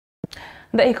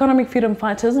The economic freedom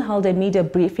fighters held a media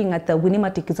briefing at the Winnie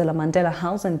Madikizela-Mandela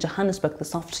House in Johannesburg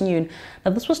this afternoon.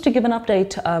 Now, this was to give an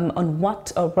update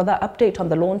update on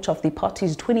the launch of the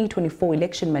party's 2024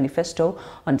 Election Manifesto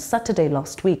on Saturday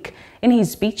last week. In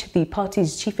his speech, the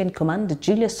party's chief in command,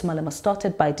 Julius, Malema,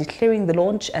 started by declaring the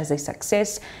launch as a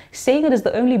success, saying it is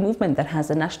the only movement that has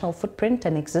a national footprint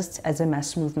and exists as a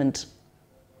mass movement.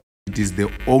 It is the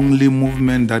only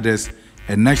movement that has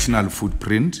a national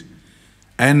footprint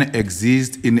and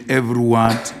exists in every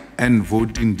ward and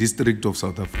voting district of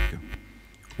South Africa.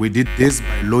 We did this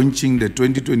by launching the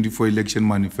 2024 Election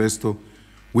Manifesto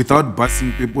without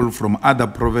busing people from other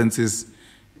provinces,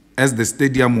 as the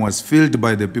stadium was filled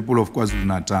by the people of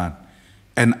KwaZulu-Natal,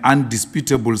 an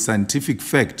undisputable scientific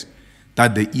fact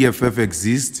that the EFF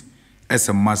exists as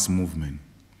a mass movement.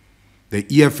 The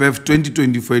EFF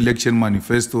 2024 Election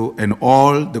Manifesto and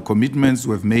all the commitments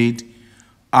we've made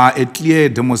are a clear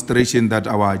demonstration that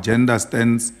our agenda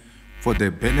stands for the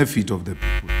benefit of the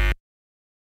people.